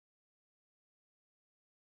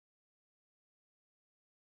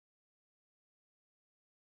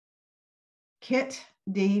Kit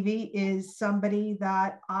Davey is somebody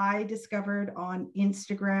that I discovered on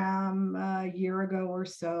Instagram a year ago or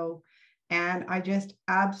so. And I just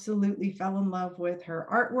absolutely fell in love with her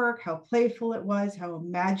artwork, how playful it was, how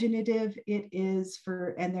imaginative it is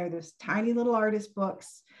and they're those tiny little artist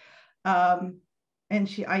books.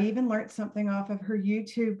 And I even learned something off of her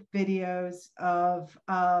YouTube videos of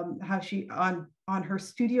how she on her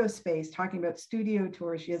studio space, talking about studio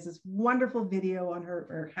tours. She has this wonderful video on her,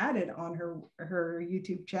 or had it on her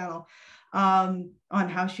YouTube channel, on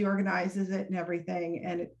how she organizes it and everything.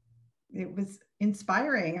 And it was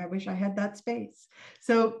inspiring. I wish I had that space.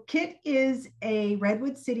 So Kit is a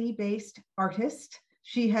Redwood City based artist.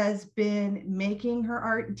 She has been making her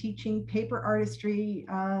art and teaching paper artistry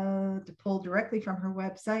to pull directly from her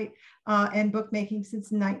website and bookmaking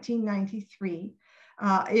since 1993.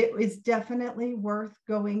 It is definitely worth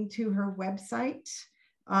going to her website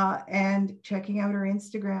and checking out her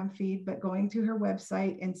Instagram feed, but going to her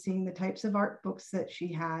website and seeing the types of art books that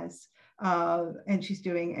she has and she's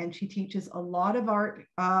doing, and she teaches a lot of art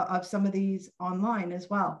of some of these online as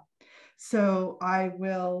well. So I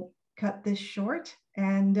will cut this short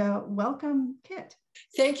and welcome Kit.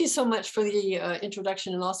 Thank you so much for the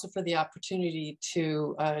introduction and also for the opportunity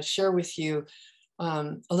to share with you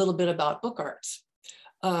a little bit about book arts.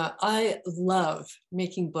 I love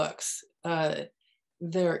making books. They're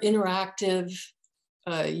interactive.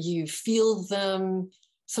 You feel them.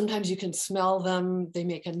 Sometimes you can smell them. They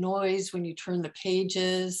make a noise when you turn the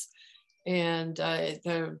pages, and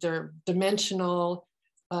they're dimensional.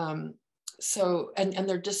 So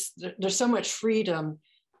there's so much freedom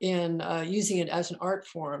in using it as an art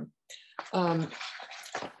form.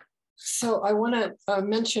 So I want to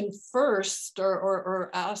mention first, or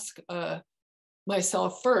ask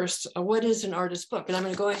myself first, what is an artist book? And I'm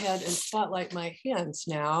going to go ahead and spotlight my hands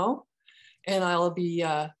now, and I'll be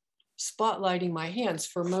spotlighting my hands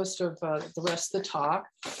for most of the rest of the talk.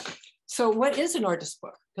 So what is an artist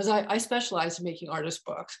book? Because I specialize in making artist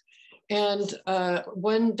books. And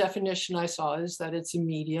one definition I saw is that it's a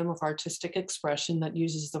medium of artistic expression that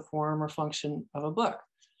uses the form or function of a book.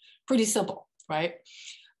 Pretty simple, right?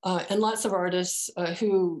 And lots of artists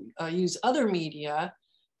who use other media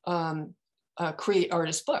create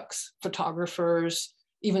artist books, photographers,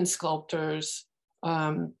 even sculptors,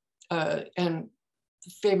 and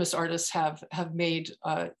famous artists have made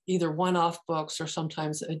either one-off books or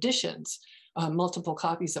sometimes editions, multiple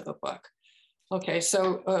copies of a book. Okay,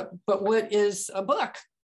 so, but what is a book?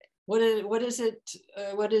 What is it?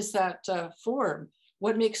 What is that form?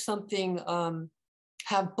 What makes something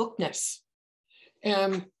have bookness?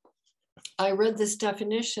 And I read this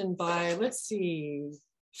definition by, let's see,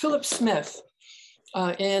 Philip Smith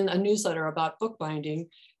in a newsletter about bookbinding.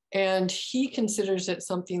 And he considers it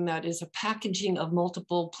something that is a packaging of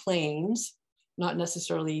multiple planes, not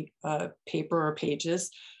necessarily paper or pages,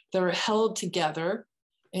 that are held together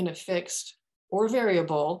in a fixed or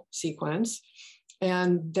variable sequence.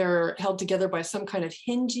 And they're held together by some kind of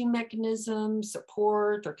hinging mechanism,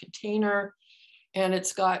 support, or container. And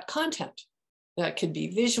it's got content that could be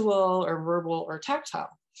visual or verbal or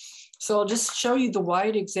tactile. So I'll just show you the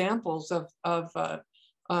wide examples of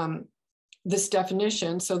this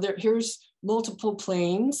definition. So here's multiple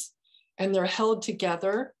planes, and they're held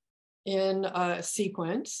together in a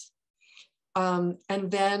sequence. And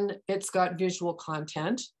then it's got visual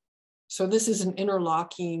content. So this is an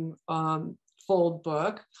interlocking fold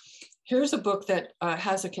book. Here's a book that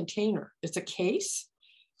has a container. It's a case,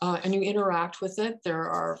 and you interact with it. There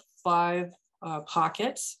are 5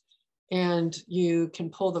 pockets, and you can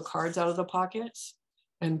pull the cards out of the pockets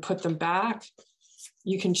and put them back.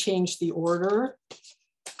 You can change the order.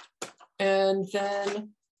 And then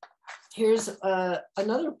here's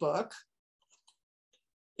another book.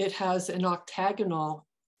 It has an octagonal,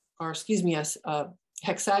 or excuse me, a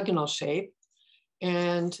hexagonal shape.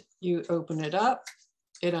 And you open it up,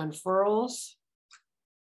 it unfurls,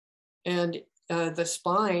 and the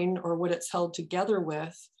spine, or what it's held together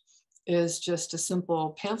with, is just a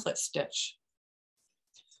simple pamphlet stitch.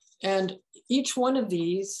 And each one of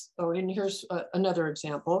these, oh, and here's another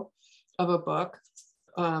example of a book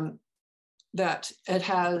that it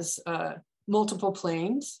has multiple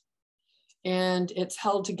planes, and it's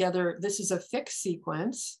held together. This is a fixed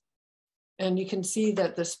sequence, and you can see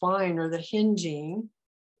that the spine, or the hinging,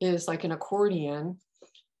 is like an accordion,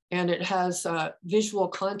 and it has visual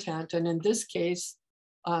content. And in this case,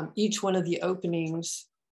 each one of the openings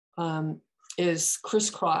is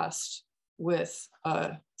crisscrossed with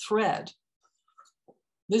thread.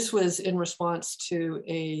 This was in response to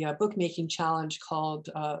a bookmaking challenge called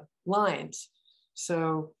Lines.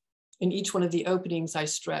 So in each one of the openings, I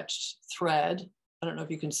stretched thread. I don't know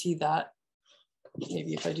if you can see that.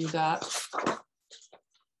 Maybe if I do that,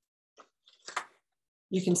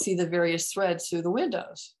 you can see the various threads through the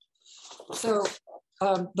windows. So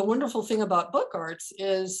the wonderful thing about book arts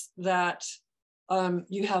is that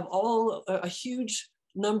you have a huge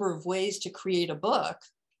number of ways to create a book.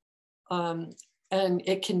 And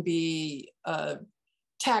it can be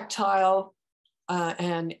tactile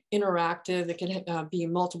and interactive. It can be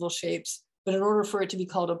in multiple shapes. But in order for it to be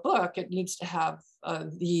called a book, it needs to have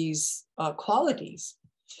these qualities.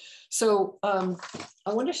 So I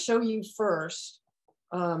want to show you first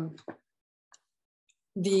some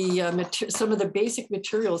of the basic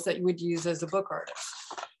materials that you would use as a book artist.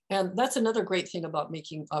 And that's another great thing about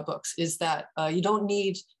making books, is that you don't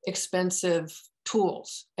need expensive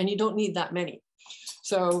tools, and you don't need that many.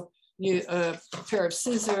 So a pair of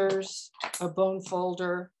scissors, a bone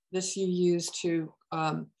folder. This you use to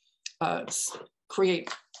create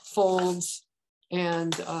folds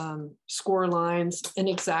and score lines, an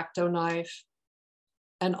X-Acto knife,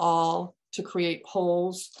 an awl to create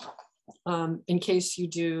holes in case you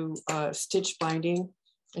do stitch binding,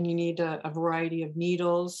 and you need a variety of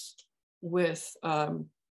needles with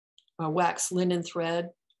wax linen thread,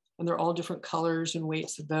 and they're all different colors and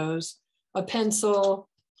weights of those, a pencil,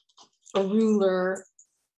 a ruler,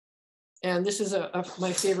 and this is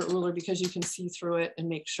my favorite ruler because you can see through it and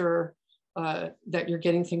make sure that you're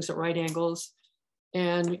getting things at right angles.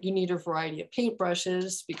 And you need a variety of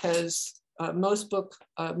paintbrushes because most book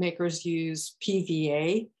makers use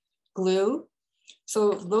PVA glue.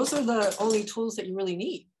 So those are the only tools that you really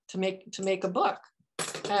need to make a book.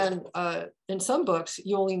 And in some books,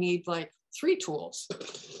 you only need like 3 tools,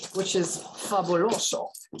 which is fabuloso.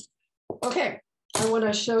 Okay, I want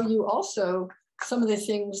to show you also some of the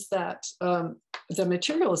things that, the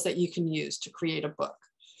materials that you can use to create a book.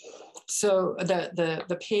 So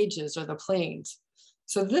the pages or the planes.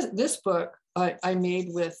 So this book I made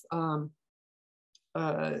with a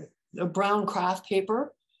brown craft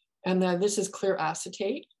paper, and then this is clear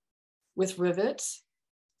acetate with rivets.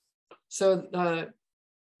 So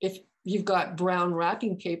if you've got brown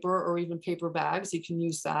wrapping paper or even paper bags, you can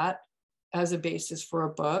use that as a basis for a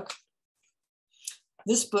book.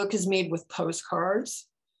 This book is made with postcards.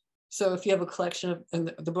 So if you have a collection of,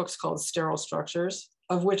 and the book's called Sterile Structures,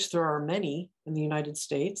 of which there are many in the United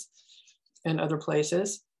States and other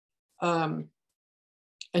places. And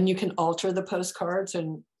you can alter the postcards,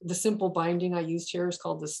 and the simple binding I used here is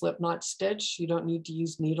called the slip knot stitch. You don't need to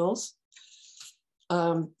use needles.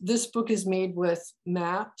 This book is made with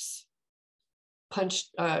maps,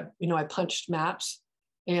 I punched maps,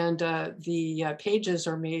 and the pages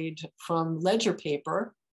are made from ledger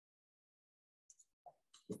paper.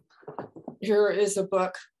 Here is a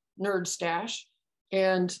book, Nerd Stash,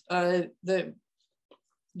 and the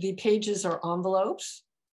pages are envelopes,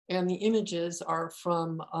 and the images are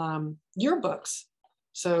from yearbooks.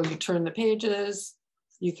 So you turn the pages,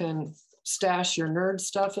 you can stash your nerd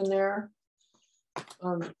stuff in there.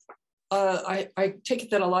 I take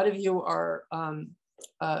it that a lot of you are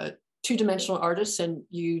two-dimensional artists, and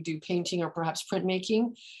you do painting or perhaps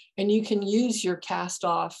printmaking, and you can use your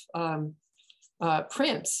cast-off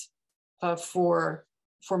prints for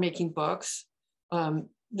making books.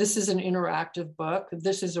 This is an interactive book.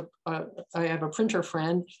 This is I have a printer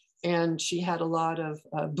friend, and she had a lot of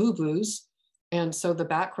boo-boos. And so the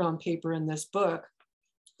background paper in this book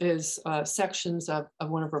is sections of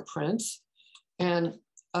one of her prints. And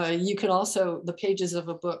you can also, the pages of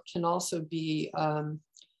a book can also be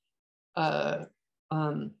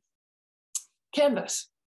canvas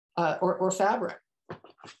or fabric.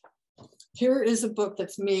 Here is a book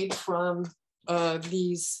that's made from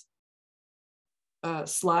these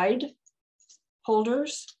slide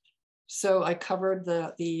holders. So I covered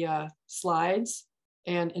the slides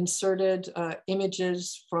and inserted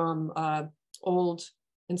images from old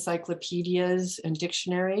encyclopedias and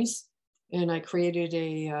dictionaries. And I created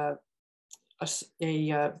a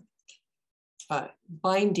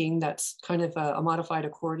binding that's kind of a modified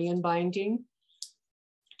accordion binding.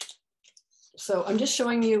 So I'm just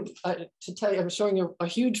showing you, to tell you, I'm showing you a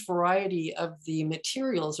huge variety of the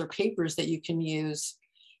materials or papers that you can use.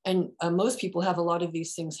 And most people have a lot of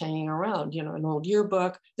these things hanging around, you know, an old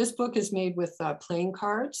yearbook. This book is made with playing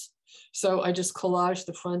cards. So I just collaged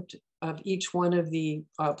the front of each one of the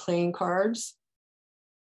playing cards.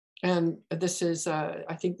 And this is,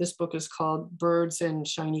 I think this book is called Birds in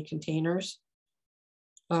Shiny Containers.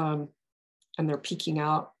 And they're peeking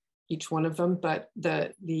out, each one of them, but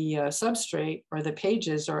the substrate or the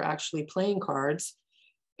pages are actually playing cards,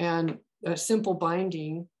 and a simple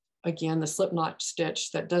binding again, the slip knot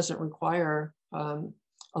stitch that doesn't require a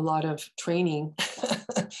lot of training.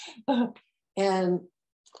 And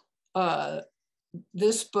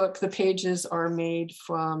this book, the pages are made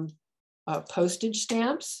from postage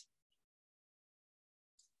stamps.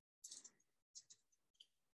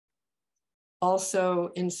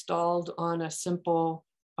 Also installed on a simple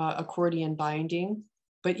accordion binding,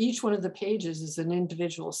 but each one of the pages is an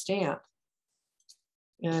individual stamp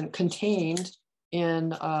and contained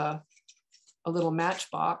in a little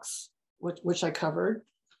matchbox, which I covered.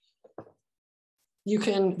 You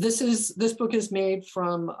can, this book is made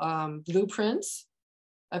from blueprints.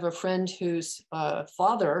 I have a friend whose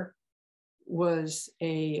father was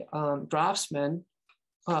a draftsman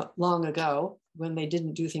long ago when they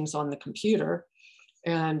didn't do things on the computer.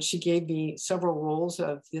 And she gave me several rolls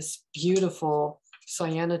of this beautiful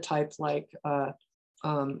cyanotype-like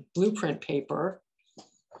blueprint paper.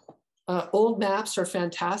 Old maps are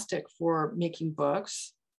fantastic for making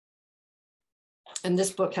books. And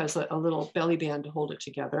this book has a little belly band to hold it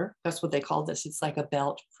together. That's what they call this. It's like a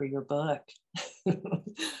belt for your book.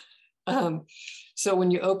 So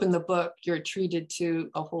when you open the book, you're treated to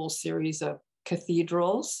a whole series of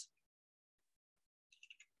cathedrals.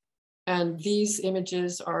 And these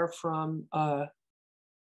images are from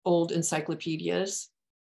old encyclopedias.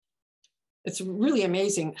 It's really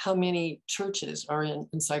amazing how many churches are in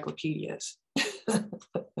encyclopedias.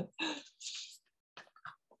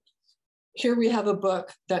 Here we have a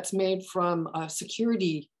book that's made from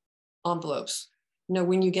security envelopes. You know,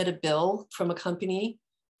 when you get a bill from a company,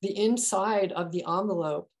 the inside of the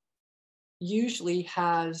envelope usually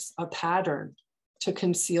has a pattern to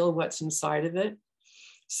conceal what's inside of it.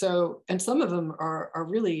 So, and some of them are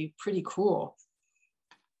really pretty cool.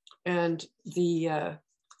 And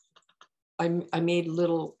I made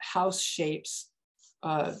little house shapes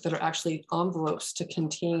that are actually envelopes to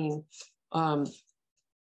contain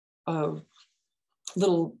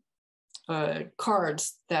little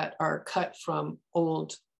cards that are cut from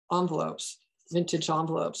old envelopes, vintage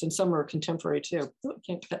envelopes, and some are contemporary too. Oh,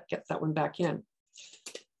 can't get that one back in.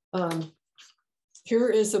 Here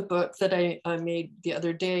is a book that I made the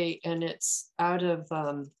other day, and it's out of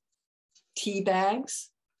tea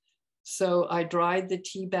bags. So I dried the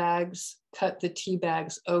tea bags, cut the tea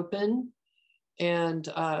bags open, and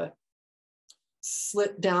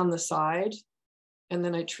slit down the side. And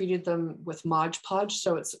then I treated them with Mod Podge.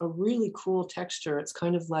 So it's a really cool texture. It's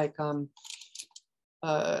kind of like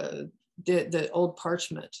the old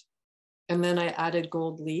parchment. And then I added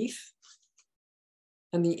gold leaf.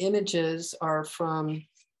 And the images are from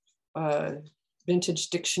vintage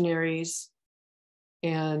dictionaries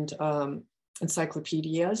and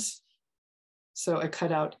encyclopedias. So I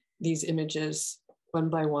cut out these images one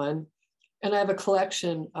by one. And I have a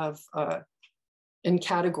collection of, in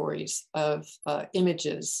categories of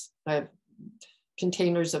images. I have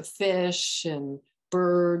containers of fish and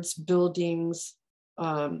birds, buildings,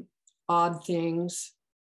 odd things.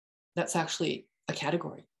 That's actually a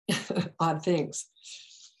category, odd things.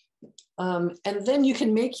 And then you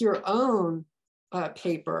can make your own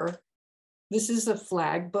paper. This is a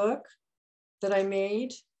flag book that I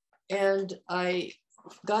made. And I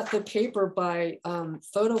got the paper by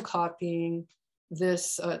photocopying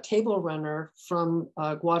this table runner from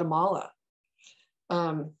Guatemala.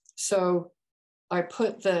 So I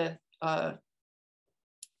put the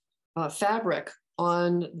fabric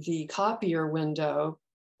on the copier window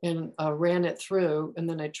and ran it through, and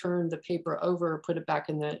then I turned the paper over, put it back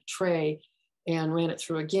in the tray, and ran it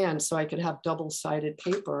through again so I could have double-sided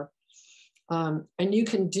paper. And you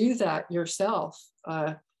can do that yourself.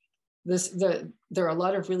 There are a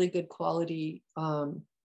lot of really good quality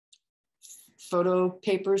photo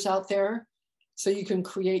papers out there, so you can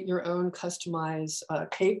create your own customized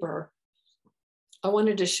paper. I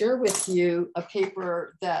wanted to share with you a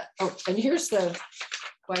paper that, oh, and here's the,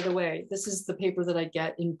 by the way, this is the paper that I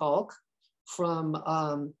get in bulk from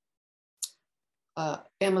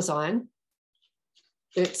Amazon.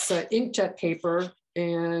 It's inkjet paper,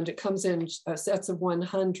 and it comes in sets of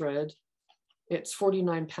 100. It's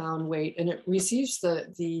 49-pound weight, and it receives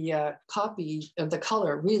the copy of the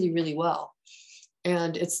color really, really well.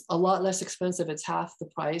 And it's a lot less expensive. It's half the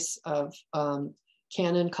price of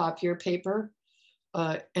Canon copier paper.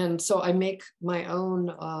 And so I make my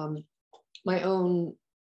own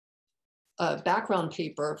background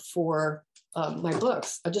paper for my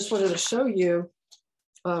books. I just wanted to show you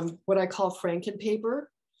what I call Franken paper.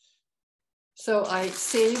 So I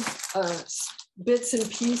save bits and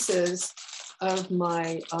pieces of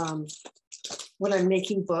my, when I'm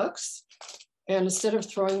making books, and instead of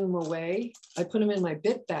throwing them away, I put them in my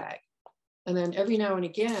bit bag. And then every now and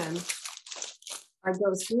again, I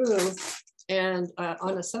go through and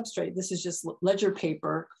on a substrate, this is just ledger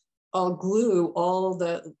paper, I'll glue all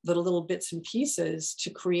the little bits and pieces to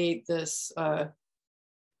create this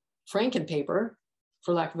Franken paper,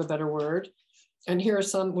 for lack of a better word. And here are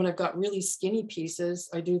some, when I've got really skinny pieces,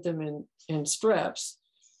 I do them in strips.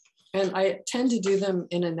 And I tend to do them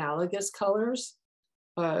in analogous colors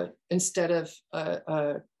instead of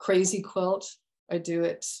a crazy quilt. I do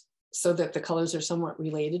it so that the colors are somewhat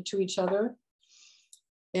related to each other.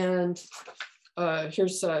 And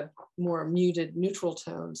here's more muted neutral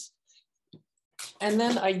tones. And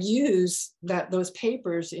then I use those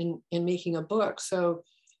papers in making a book. So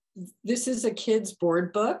this is a kid's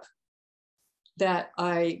board book that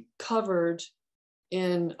I covered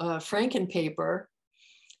in Franken paper.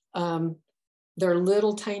 They're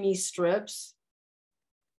little tiny strips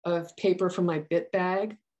of paper from my bit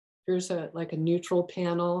bag. Here's like a neutral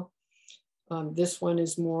panel. This one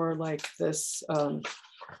is more like this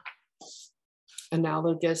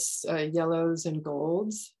analogous yellows and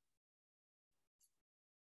golds.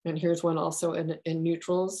 And here's one also in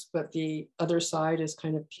neutrals, but the other side is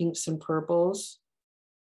kind of pinks and purples.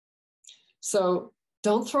 So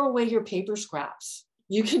don't throw away your paper scraps.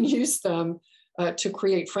 You can use them to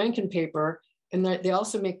create Franken paper, and they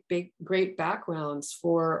also make great backgrounds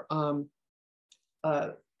for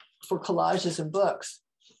collages and books.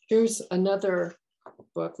 Here's another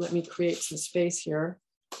book. Let me create some space here.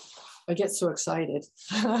 I get so excited.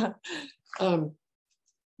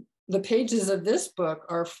 The pages of this book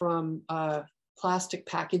are from plastic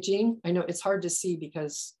packaging. I know it's hard to see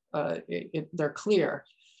because they're clear,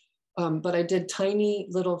 but I did tiny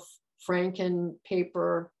little Franken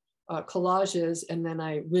paper collages, and then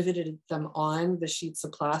I riveted them on the sheets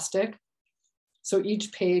of plastic. So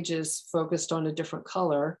each page is focused on a different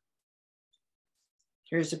color.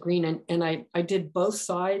 Here's a green, and I did both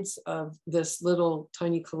sides of this little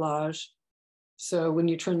tiny collage. So when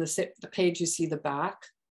you turn the page, you see the back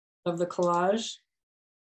of the collage.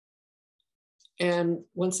 And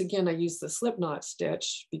once again, I use the slip knot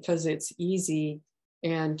stitch because it's easy,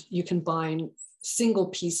 and you can bind single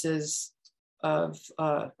pieces of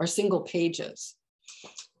or single pages.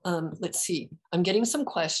 Let's see, I'm getting some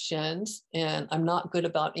questions and I'm not good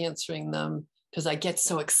about answering them because I get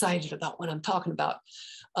so excited about what I'm talking about.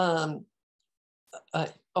 Oh,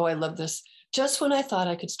 I love this. Just when I thought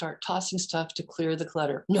I could start tossing stuff to clear the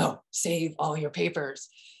clutter. No, save all your papers.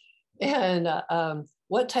 And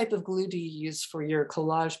what type of glue do you use for your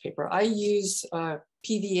collage paper? I use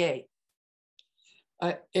PVA.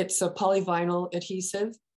 It's a polyvinyl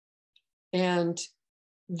adhesive. And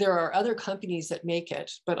there are other companies that make it,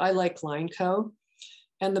 but I like Line Co.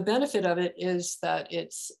 And the benefit of it is that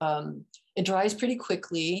it dries pretty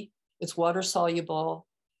quickly. It's water soluble.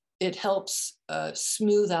 It helps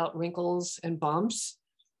smooth out wrinkles and bumps.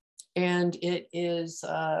 And it is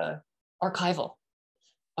archival.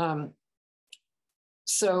 And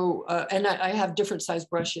I have different size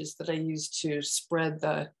brushes that I use to spread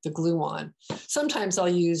the glue on. Sometimes I'll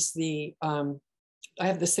use I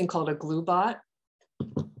have this thing called a glue bot.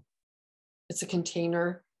 It's a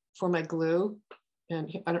container for my glue. And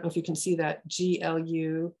I don't know if you can see that,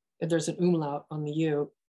 GLU, there's an umlaut on the U,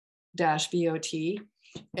 -BOT.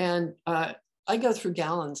 And I go through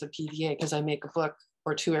gallons of PVA because I make a book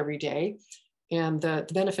or two every day. And the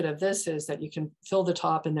benefit of this is that you can fill the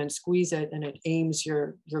top and then squeeze it, and it aims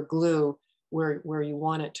your glue where you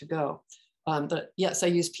want it to go. But yes, I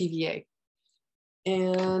use PVA.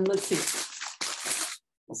 And let's see.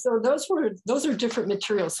 So those are different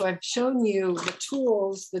materials. So I've shown you the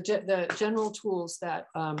tools, the general tools that,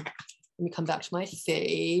 let me come back to my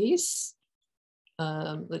face.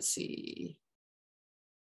 Let's see.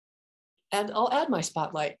 And I'll add my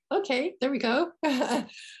spotlight. Okay, there we go.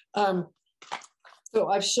 So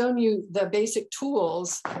I've shown you the basic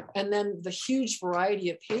tools and then the huge variety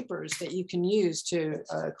of papers that you can use to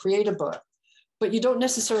create a book. But you don't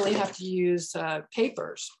necessarily have to use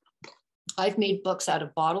papers. I've made books out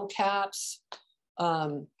of bottle caps,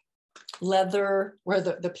 leather, where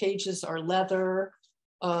the pages are leather.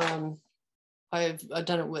 I've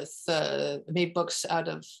done it with, made books out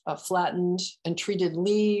of flattened and treated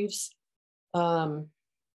leaves, and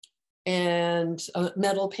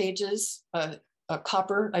metal pages,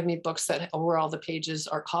 copper. I've made books where all the pages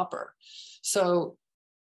are copper. So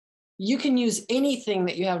you can use anything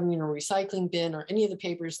that you have in your recycling bin or any of the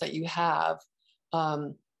papers that you have,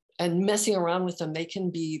 and messing around with them, they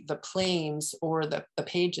can be the planes or the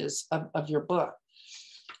pages of your book.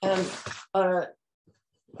 And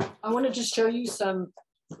I want to just show you some,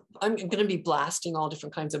 I'm going to be blasting all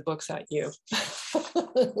different kinds of books at you.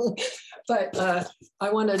 But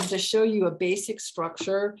I wanted to show you a basic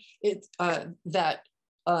structure that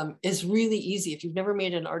is really easy. If you've never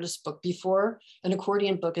made an artist book before, an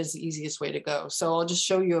accordion book is the easiest way to go. So I'll just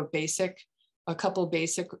show you a couple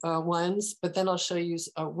basic ones, but then I'll show you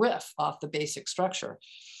a riff off the basic structure.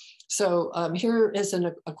 So here is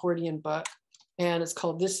an accordion book, and it's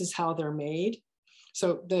called This Is How They're Made.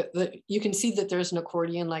 So you can see that there's an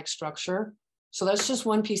accordion-like structure. So that's just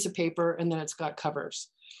one piece of paper, and then it's got covers.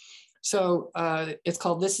 So it's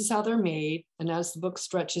called This Is How They're Made. And as the book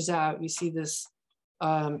stretches out, you see this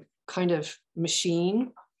kind of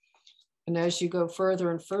machine. And as you go further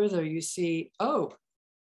and further, you see, oh,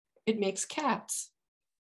 it makes cats.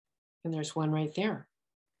 And there's one right there.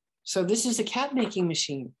 So this is a cat making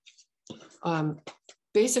machine.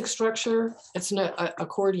 Basic structure, it's an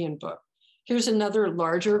accordion book. Here's another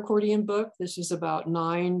larger accordion book. This is about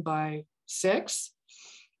 9 by 6.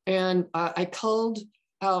 And I culled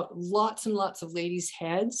out lots and lots of ladies'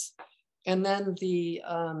 heads, and then the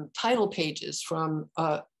title pages from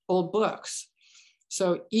old books.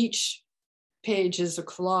 So each page is a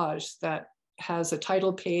collage that has a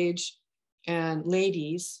title page and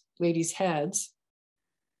ladies' heads,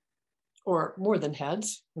 or more than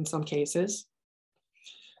heads in some cases.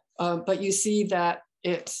 But you see that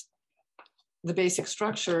the basic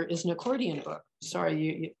structure is an accordion book.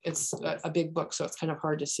 Sorry, it's a big book, so it's kind of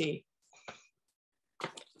hard to see.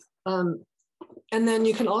 And then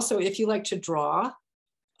you can also, if you like to draw,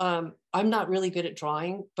 I'm not really good at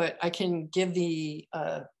drawing, but I can give the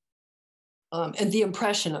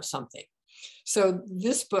impression of something. So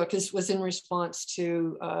this book was in response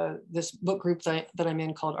to this book group that I'm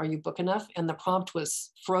in called Are You Book Enough? And the prompt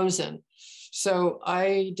was frozen. So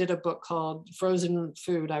I did a book called Frozen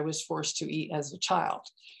Food I Was Forced to Eat as a Child.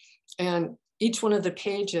 And each one of the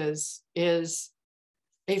pages is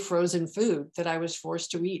a frozen food that I was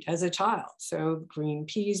forced to eat as a child. So green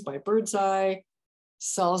peas by Birdseye,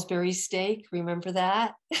 Salisbury steak, remember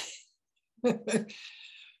that?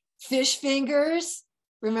 Fish fingers,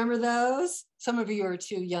 remember those? Some of you are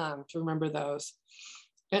too young to remember those.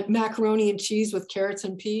 And macaroni and cheese with carrots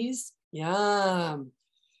and peas, yum.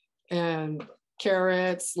 And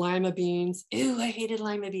carrots, lima beans, ew, I hated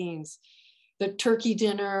lima beans. The turkey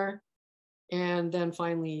dinner, and then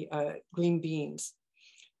finally green beans.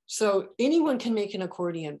 So anyone can make an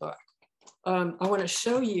accordion book. I want to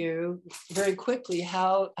show you very quickly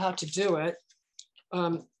how to do it.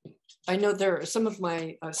 I know there are some of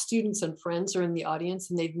my students and friends are in the audience,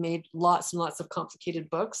 and they've made lots and lots of complicated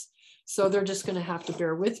books. So they're just going to have to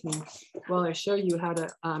bear with me while I show you how to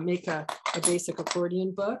make a basic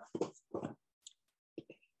accordion book.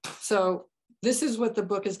 So this is what the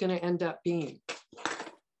book is going to end up being.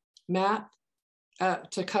 Mat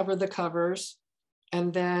to cover the covers,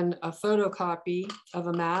 and then a photocopy of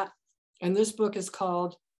a mat. And this book is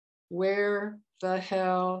called Where the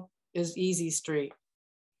Hell is Easy Street?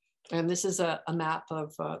 And this is a map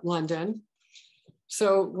of London.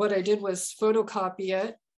 So what I did was photocopy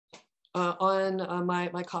it on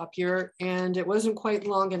my copier, and it wasn't quite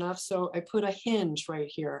long enough, so I put a hinge right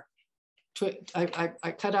here.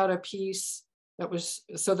 I cut out a piece that was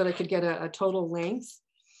so that I could get a total length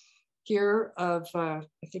here of, I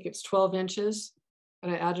think it's 12 inches,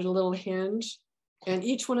 and I added a little hinge. And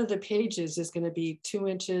each one of the pages is going to be 2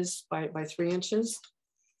 inches by 3 inches.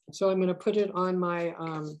 So I'm going to put it on my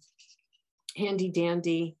handy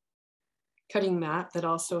dandy cutting mat that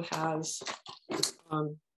also has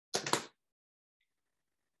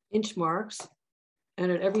inch marks.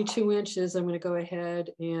 And at every 2 inches, I'm going to go ahead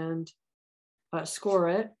and score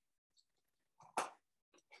it.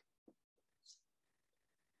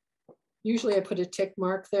 Usually I put a tick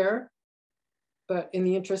mark there, but in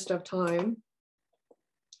the interest of time,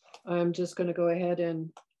 I'm just going to go ahead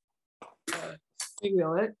and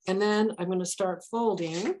figure it. And then I'm going to start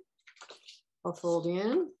folding. I'll fold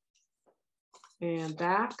in and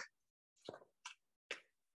back.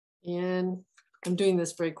 And I'm doing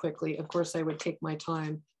this very quickly. Of course, I would take my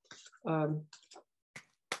time. So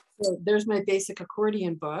there's my basic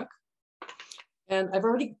accordion book. And I've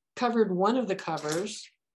already covered one of the covers,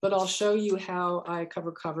 but I'll show you how I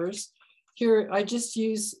cover covers. Here, I just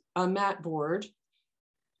use a mat board.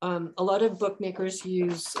 A lot of bookmakers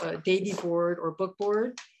use Davey board or book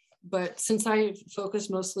board, but since I focus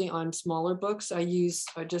mostly on smaller books, I use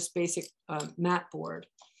just basic mat board.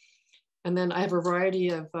 And then I have a variety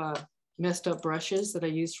of messed up brushes that I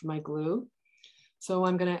use for my glue. So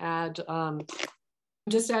I'm going to add, I'm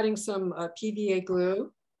just adding some PVA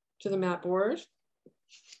glue to the mat board.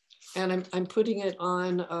 And I'm putting it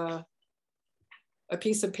on a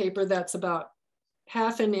piece of paper that's about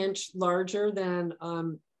 1/2 inch larger than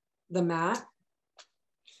the mat,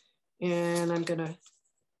 and I'm gonna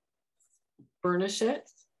burnish it.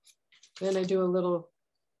 Then I do a little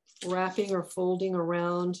wrapping or folding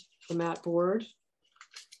around the mat board.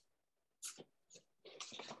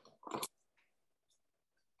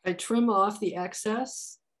 I trim off the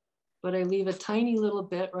excess, but I leave a tiny little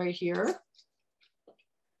bit right here.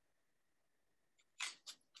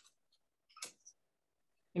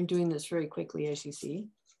 I'm doing this very quickly, as you see.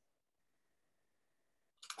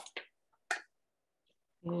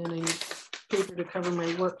 And I need paper to cover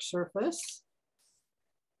my work surface.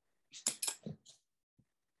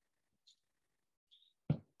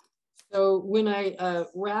 So when I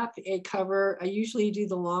wrap a cover, I usually do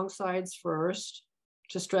the long sides first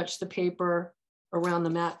to stretch the paper around the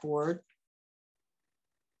mat board.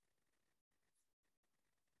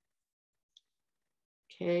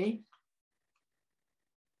 Okay.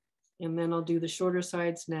 And then I'll do the shorter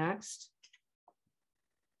sides next.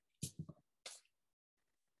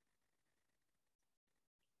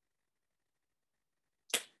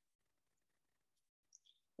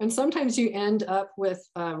 And sometimes you end up with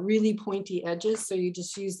really pointy edges. So you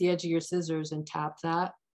just use the edge of your scissors and tap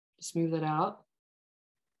that to smooth it out.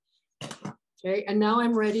 Okay, and now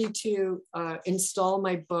I'm ready to install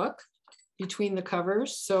my book between the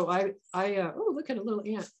covers. So oh, look at a little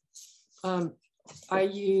ant.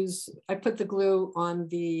 I put the glue on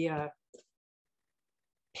the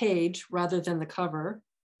page rather than the cover.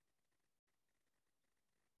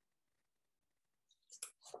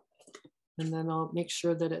 And then I'll make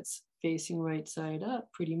sure that it's facing right side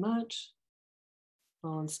up pretty much.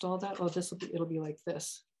 I'll install that. Oh, it'll be like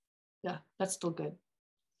this. Yeah, that's still good.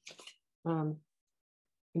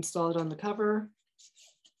 Install it on the cover.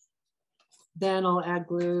 Then I'll add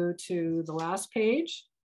glue to the last page.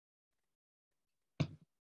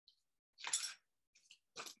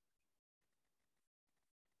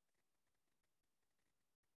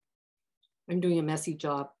 I'm doing a messy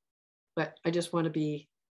job, but I just want to be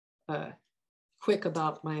quick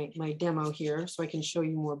about my demo here so I can show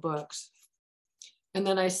you more books. And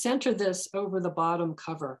then I center this over the bottom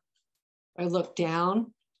cover. I look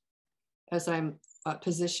down as I'm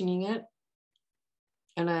positioning it,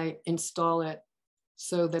 and I install it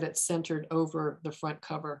so that it's centered over the front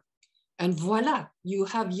cover. And voila, you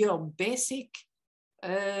have your basic,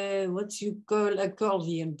 what you call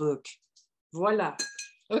accordion book. Voila.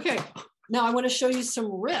 Okay, now I want to show you some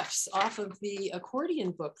riffs off of the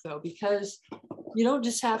accordion book though, because you don't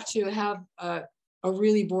just have to have a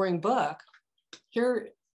really boring book.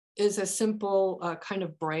 Here is a simple kind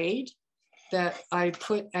of braid that I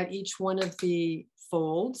put at each one of the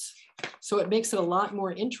folds. So it makes it a lot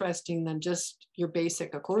more interesting than just your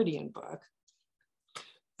basic accordion book.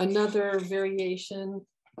 Another variation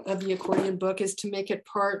of the accordion book is to make it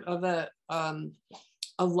part of a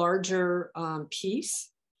larger piece.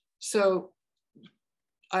 So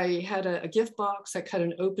I had a gift box. I cut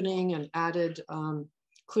an opening and added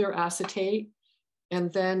clear acetate.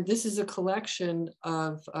 And then this is a collection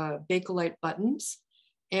of Bakelite buttons.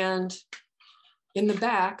 And in the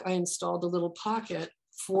back, I installed a little pocket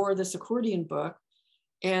for this accordion book.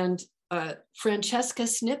 And Francesca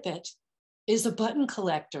Snippet is a button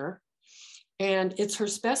collector, and it's her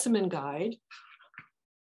specimen guide.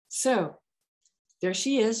 So there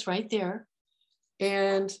she is right there.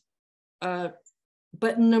 And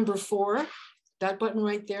button number 4, that button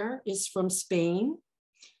right there is from Spain.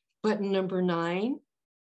 Button number 9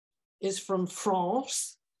 is from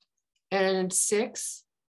France. And 6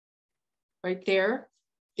 right there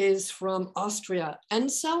is from Austria,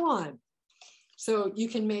 and so on. So you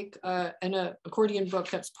can make an accordion book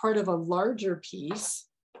that's part of a larger piece.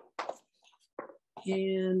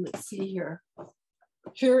 And let's see here.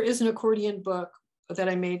 Here is an accordion book that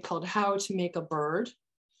I made called How to Make a Bird.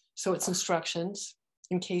 So it's instructions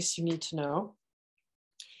in case you need to know.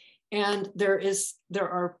 And there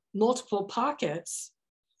are multiple pockets.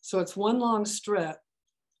 So it's one long strip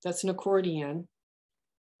that's an accordion.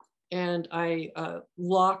 And I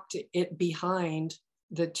locked it behind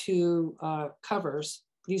the 2 covers.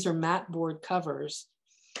 These are mat board covers.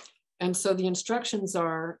 And so the instructions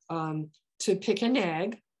are to pick an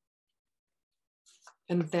egg,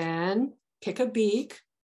 and then pick a beak,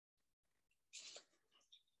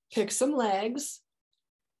 pick some legs,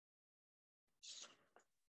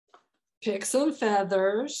 pick some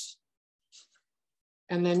feathers,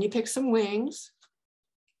 and then you pick some wings,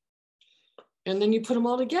 and then you put them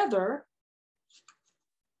all together,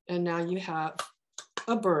 and now you have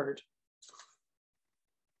a bird.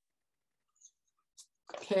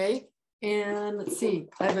 Okay, and let's see,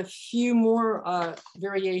 I have a few more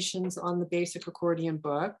variations on the basic accordion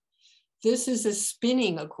book. This is a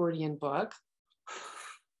spinning accordion book.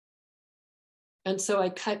 And so I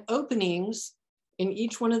cut openings in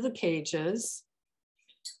each one of the pages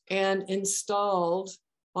and installed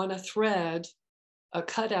on a thread a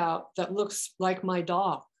cutout that looks like my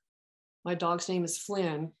dog. My dog's name is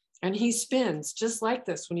Flynn, and he spins just like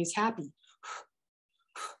this when he's happy.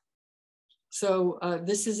 So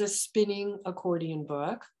this is a spinning accordion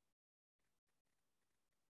book.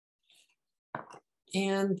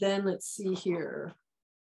 And then let's see here.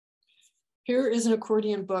 Here is an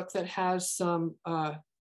accordion book that has some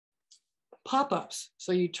pop-ups.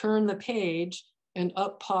 So you turn the page and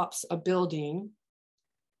up pops a building.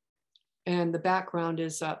 And the background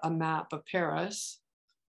is a map of Paris.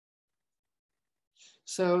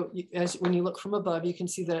 So when you look from above, you can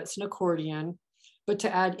see that it's an accordion. But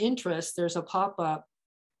to add interest, there's a pop-up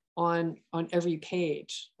on every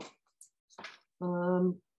page.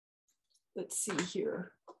 Let's see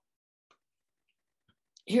here.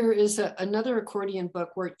 Here is another accordion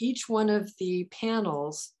book where each one of the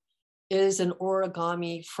panels is an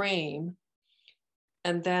origami frame.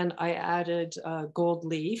 And then I added a gold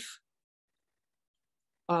leaf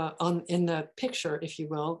in the picture, if you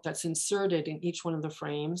will, that's inserted in each one of the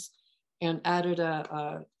frames, and added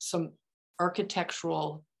some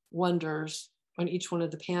architectural wonders on each one of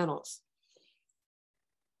the panels.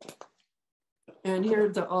 And here,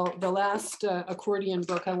 the last accordion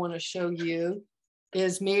book I want to show you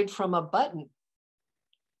is made from a button.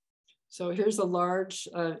 So here's a large,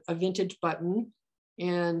 a vintage button,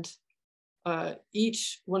 and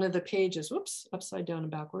each one of the pages, whoops, upside down and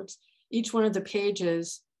backwards, each one of the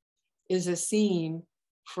pages is a scene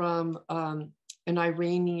from an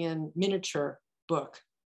Iranian miniature book,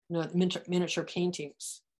 miniature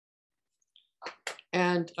paintings.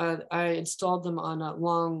 And I installed them on a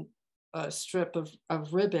long strip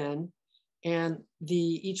of ribbon, and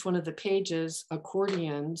each one of the pages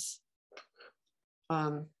accordions,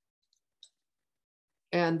 and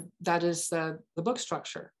that is the book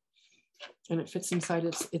structure, and it fits inside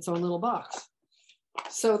its own little box.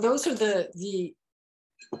 So those are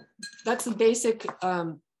that's the basic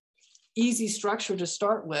easy structure to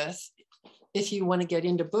start with if you want to get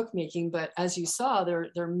into bookmaking. But as you saw, there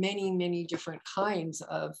are many, many different kinds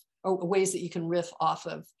of ways that you can riff off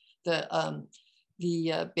of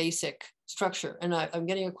the basic structure. And I'm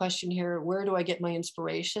getting a question here: where do I get my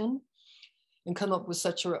inspiration and come up with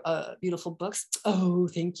such beautiful books? Oh,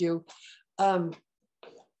 thank you.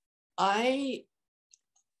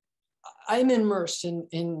 I'm immersed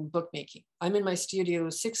in bookmaking. I'm in my studio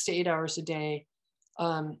 6 to 8 hours a day.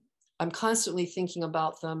 I'm constantly thinking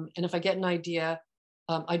about them. And if I get an idea,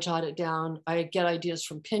 I jot it down. I get ideas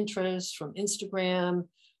from Pinterest, from Instagram,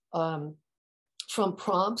 from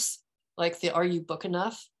prompts like the Are You Book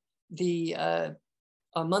Enough? The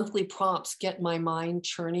monthly prompts get my mind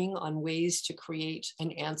churning on ways to create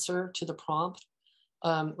an answer to the prompt.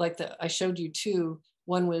 I showed you two.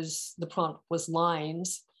 One was, the prompt was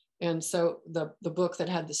lines. And so the book that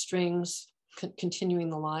had the strings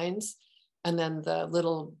continuing the lines, and then the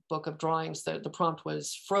little book of drawings, the prompt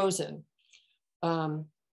was frozen. And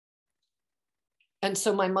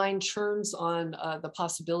so my mind churns on the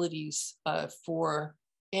possibilities for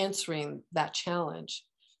answering that challenge.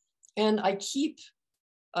 And I keep,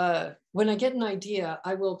 when I get an idea,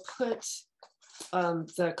 I will put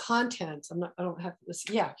the contents, I don't have this,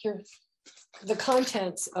 yeah, here, the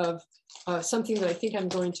contents of something that I think I'm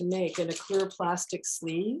going to make in a clear plastic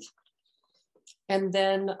sleeve. And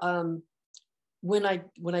then when I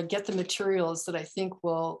get the materials that I think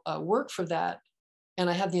will work for that, and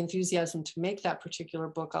I have the enthusiasm to make that particular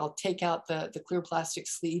book, I'll take out the clear plastic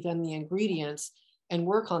sleeve and the ingredients and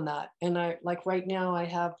work on that. And like right now, I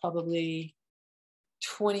have probably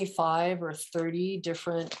 25 or 30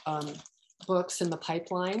 different books in the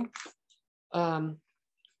pipeline.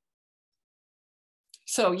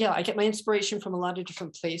 So yeah, I get my inspiration from a lot of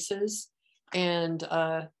different places. And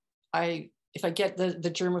if I get the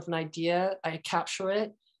germ of an idea, I capture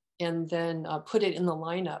it and then put it in the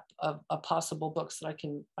lineup of possible books that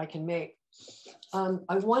I can make.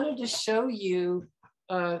 I wanted to show you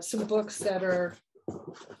some books that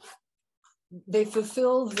they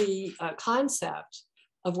fulfill the concept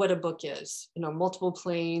of what a book is, multiple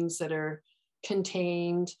planes that are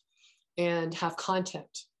contained and have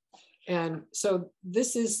content. And so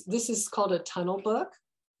this is called a tunnel book,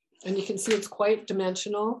 and you can see it's quite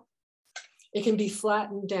dimensional. It can be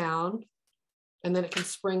flattened down, and then it can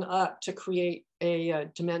spring up to create a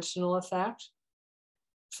dimensional effect.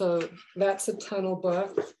 So that's a tunnel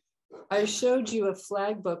book. I showed you a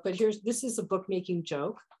flag book, but this is a bookmaking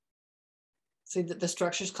joke. See that the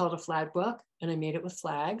structure is called a flag book, and I made it with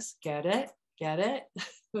flags. Get it? Get it?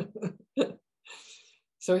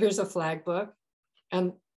 So here's a flag book,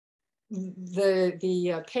 and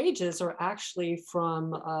the pages are actually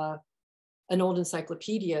from an old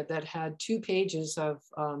encyclopedia that had 2 pages of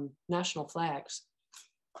national flags.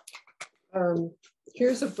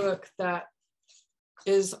 Here's a book that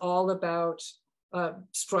is all about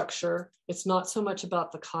structure. It's not so much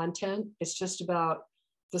about the content, it's just about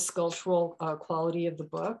the sculptural quality of the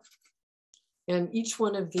book. And each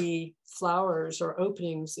one of the flowers or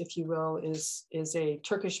openings, if you will, is a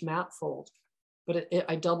Turkish map fold, but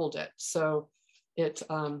I doubled it. So it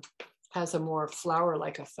has a more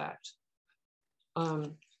flower-like effect.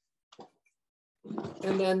 And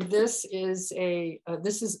then this is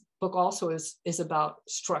book also is about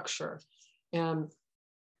structure. And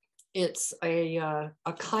it's a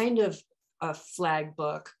kind of a flag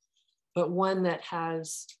book, but one that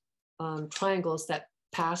has triangles that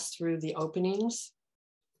pass through the openings.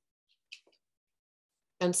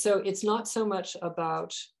 And so it's not so much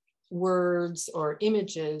about words or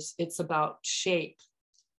images, it's about shape.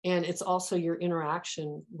 And it's also your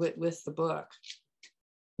interaction with the book.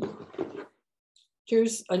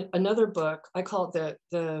 Here's another book. I call it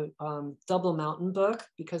the double mountain book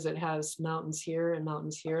because it has mountains here and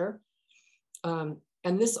mountains here. And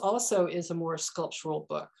this also is a more sculptural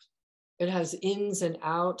book. It has ins and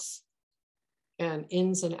outs and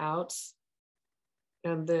ins and outs.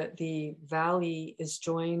 And the valley is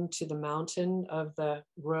joined to the mountain of the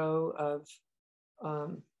row of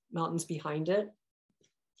mountains behind it.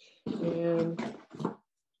 And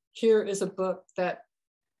here is a book that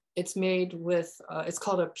it's made with, it's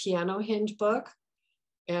called a piano hinge book.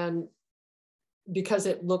 And because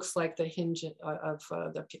it looks like the hinge of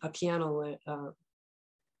a piano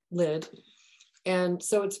lid. And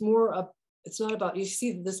so it's more, it's not about, you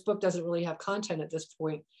see this book doesn't really have content at this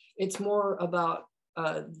point. It's more about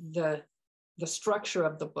the structure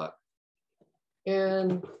of the book.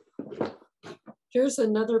 And here's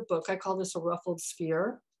another book. I call this a ruffled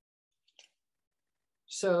sphere.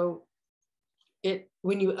 So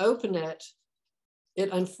when you open it, it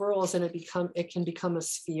unfurls and it can become a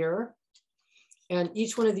sphere. And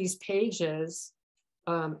each one of these pages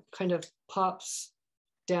kind of pops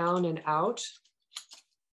down and out.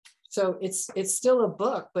 So it's still a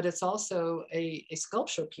book, but it's also a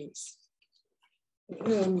sculpture piece.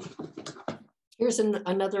 And here's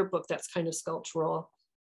another book that's kind of sculptural.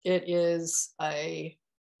 It is I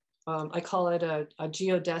call it a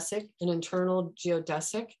geodesic, an internal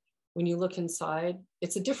geodesic. When you look inside,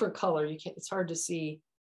 it's a different color. It's hard to see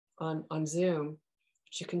on Zoom,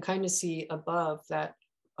 but you can kind of see above that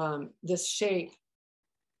this shape,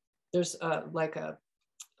 there's like a,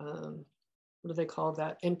 what do they call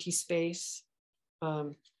that? Empty space.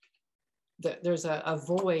 There's a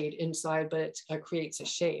void inside, but it creates a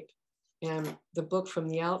shape. And the book from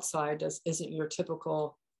the outside isn't your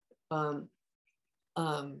typical book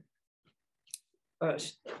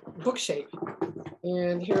shape.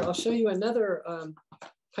 And here, I'll show you another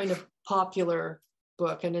kind of popular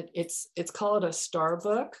book, and it's called a star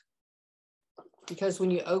book because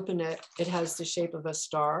when you open it, it has the shape of a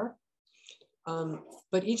star.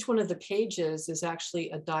 But each one of the pages is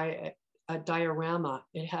actually a diorama.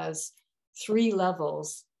 It has 3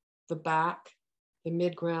 levels, the back, the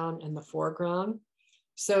midground, and the foreground.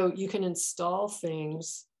 So you can install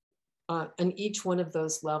things on each one of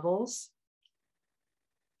those levels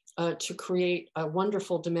to create a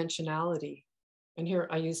wonderful dimensionality. And here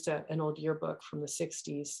I used an old yearbook from the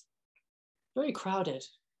 60s. Very crowded.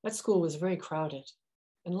 That school was very crowded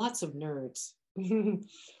and lots of nerds.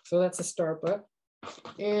 So that's a star book.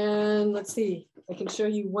 And let's see, I can show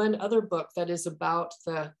you one other book that is about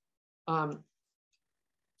the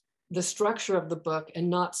structure of the book and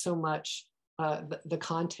not so much the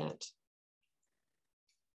content.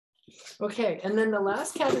 Okay, and then the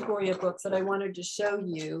last category of books that I wanted to show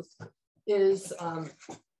you is,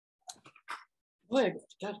 boy, I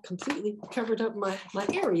got completely covered up my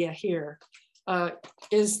area here,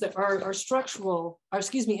 is our structural, or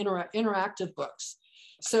excuse me, interactive books.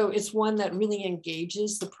 So it's one that really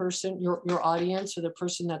engages the person, your audience, or the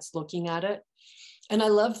person that's looking at it. And I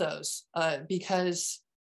love those because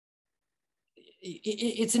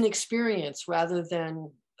it's an experience rather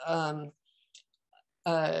than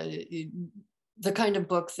the kind of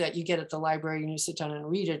book that you get at the library and you sit down and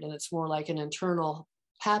read it, and it's more like an internal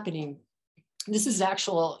happening. This is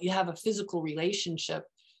actual, you have a physical relationship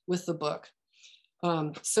with the book.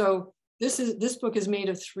 So this book is made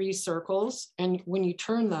of 3 circles, and when you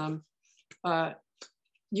turn them,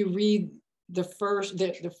 you read the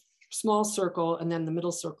small circle and then the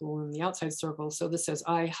middle circle and the outside circle. So this says,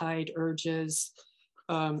 I hide urges.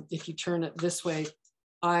 If you turn it this way,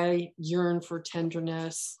 I yearn for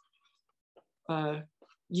tenderness.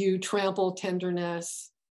 You trample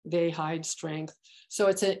tenderness. They hide strength. So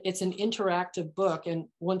it's an interactive book. And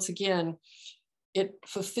once again, it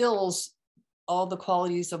fulfills all the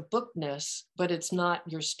qualities of bookness, but it's not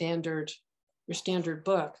your standard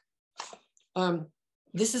book.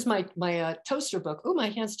 This is my toaster book. Oh, my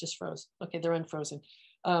hands just froze. Okay, they're unfrozen.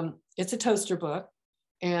 It's a toaster book.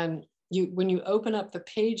 And when you open up the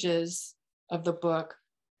pages of the book,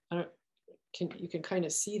 you can kind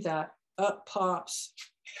of see that up pops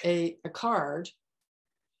a card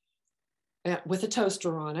with a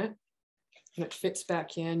toaster on it, and it fits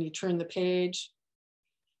back in. You turn the page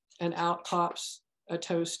and out pops a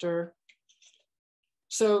toaster.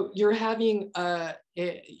 So you're having,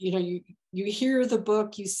 you hear the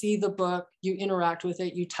book, you see the book, you interact with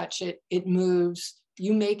it, you touch it, it moves,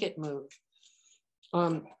 you make it move.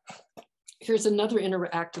 Here's another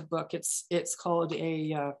interactive book. It's called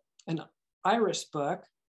an iris book,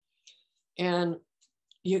 and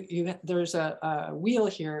there's a wheel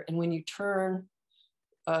here, and when you turn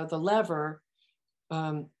the lever,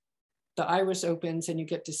 the iris opens and you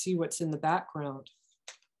get to see what's in the background.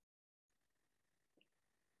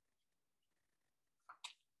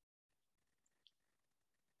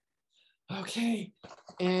 Okay,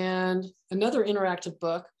 and another interactive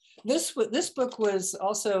book. This book was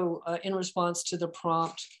also in response to the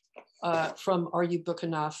prompt from Are You Book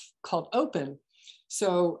Enough, called Open.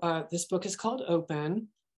 So this book is called Open,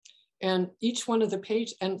 and each one of the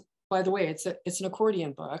pages, and by the way, it's an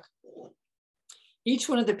accordion book. Each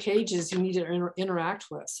one of the pages you need to interact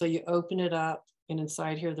with. So you open it up, and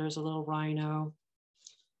inside here there's a little rhino.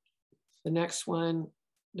 The next one,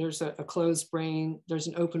 there's a closed brain. There's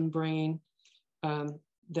an open brain.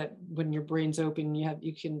 That when your brain's open,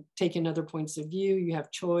 you can take in other points of view. You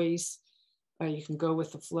have choice. You can go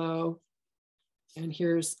with the flow. And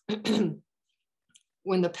here's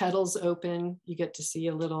when the petals open, you get to see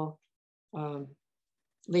a little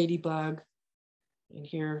ladybug. And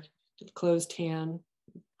here, the closed hand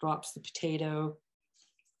drops the potato.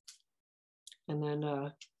 And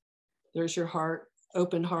then there's your heart,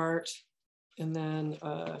 open heart. And then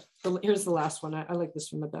here's the last one. I like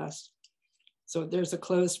this one the best. So there's a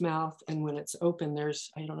closed mouth, and when it's open,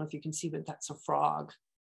 I don't know if you can see, but that's a frog.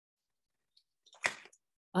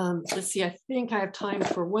 Let's see, I think I have time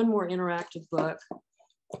for one more interactive book.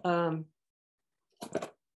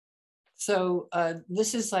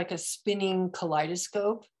 This is like a spinning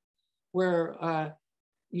kaleidoscope where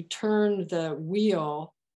you turn the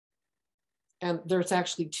wheel, and there's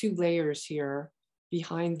actually 2 layers here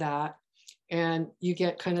behind that, and you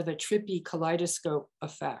get kind of a trippy kaleidoscope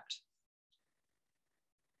effect.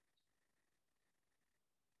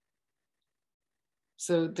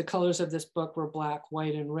 So the colors of this book were black,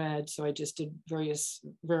 white, and red. So I just did various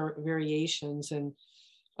variations and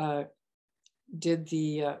did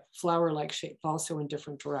the flower-like shape also in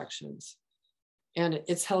different directions. And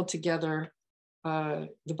it's held together. The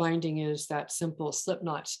binding is that simple slip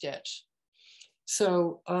knot stitch.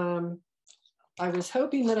 So I was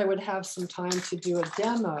hoping that I would have some time to do a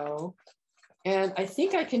demo. And I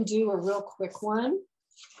think I can do a real quick one.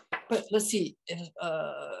 But let's see.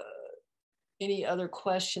 Any other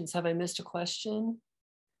questions? Have I missed a question?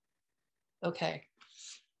 Okay,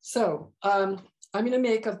 so I'm going to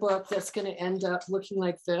make a book that's going to end up looking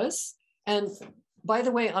like this. And by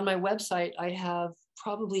the way, on my website, I have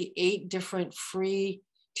probably 8 different free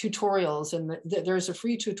tutorials, and there's a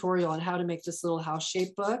free tutorial on how to make this little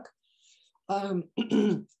house-shaped book.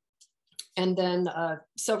 And then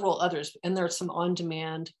several others, and there are some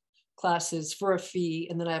on-demand classes for a fee,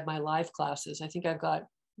 and then I have my live classes. I think I've got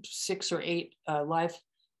 6 or 8 live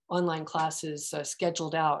online classes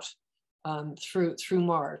scheduled out through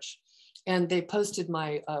March, and they posted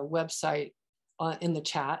my website in the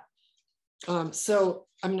chat. So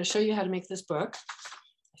I'm going to show you how to make this book.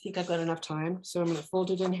 I think I've got enough time, so I'm going to fold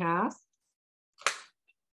it in half.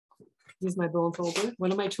 Use my bone folder,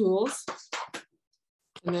 one of my tools,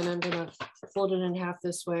 and then I'm going to fold it in half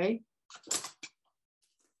this way.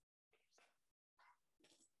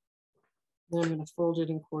 Then I'm going to fold it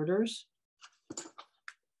in quarters.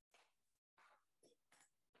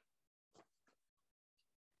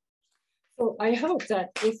 So I hope that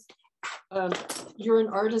if you're an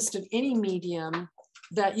artist of any medium,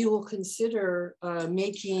 that you will consider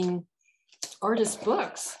making artist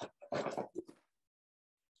books.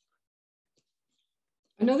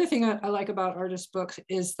 Another thing I like about artist books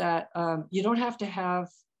is that you don't have to have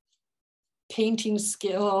painting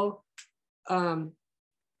skill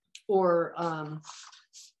or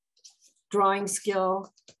drawing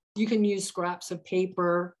skill. You can use scraps of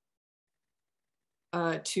paper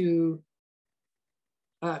to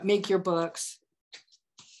make your books,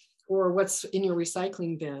 or what's in your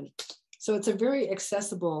recycling bin. So it's a very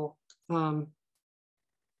accessible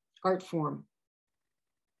art form.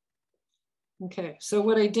 Okay, so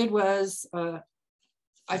what I did was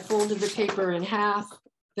I folded the paper in half,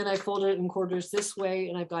 then I folded it in quarters this way,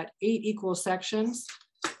 and I've got 8 equal sections.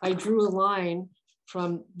 I drew a line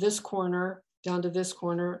from this corner down to this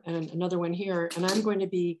corner and another one here, and I'm going to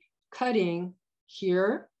be cutting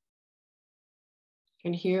here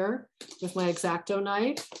and here with my X-Acto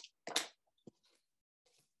knife.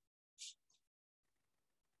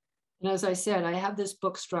 And as I said, I have this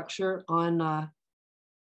book structure on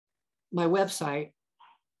my website,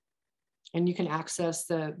 and you can access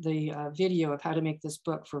the video of how to make this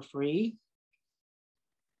book for free.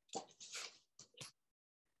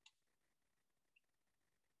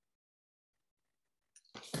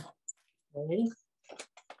 Okay.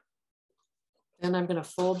 Then I'm going to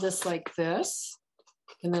fold this like this,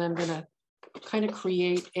 and then I'm going to kind of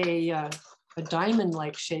create a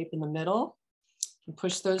diamond-like shape in the middle and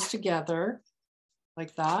push those together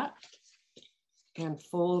like that, and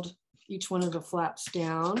fold each one of the flaps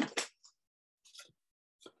down.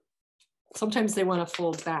 Sometimes they want to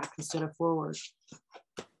fold back instead of forward.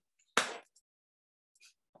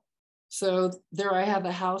 So there I have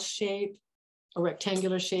a house shape, a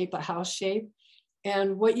rectangular shape, a house shape.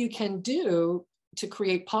 And what you can do to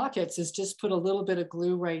create pockets is just put a little bit of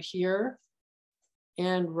glue right here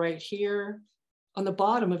and right here on the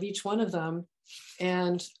bottom of each one of them.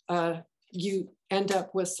 And you end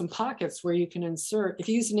up with some pockets where you can insert, if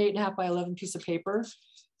you use an 8.5 by 11 piece of paper,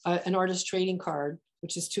 an artist trading card,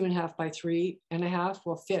 which is 2.5 by 3.5,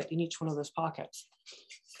 will fit in each one of those pockets.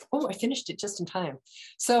 Oh, I finished it just in time.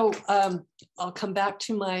 So I'll come back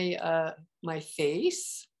to my, my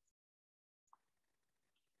face.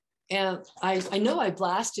 And I know I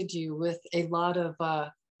blasted you with a lot of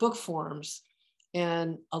book forms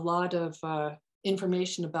and a lot of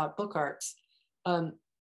information about book arts.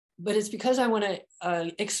 But it's because I want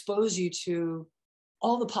to expose you to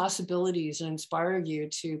all the possibilities and inspire you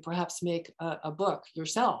to perhaps make a book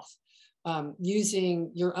yourself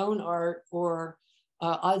using your own art or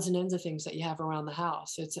odds and ends of things that you have around the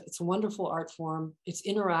house. It's a wonderful art form. It's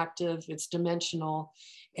interactive, it's dimensional,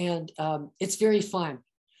 and it's very fun.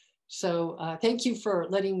 So thank you for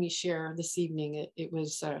letting me share this evening. It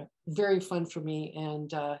was very fun for me,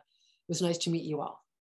 and it was nice to meet you all.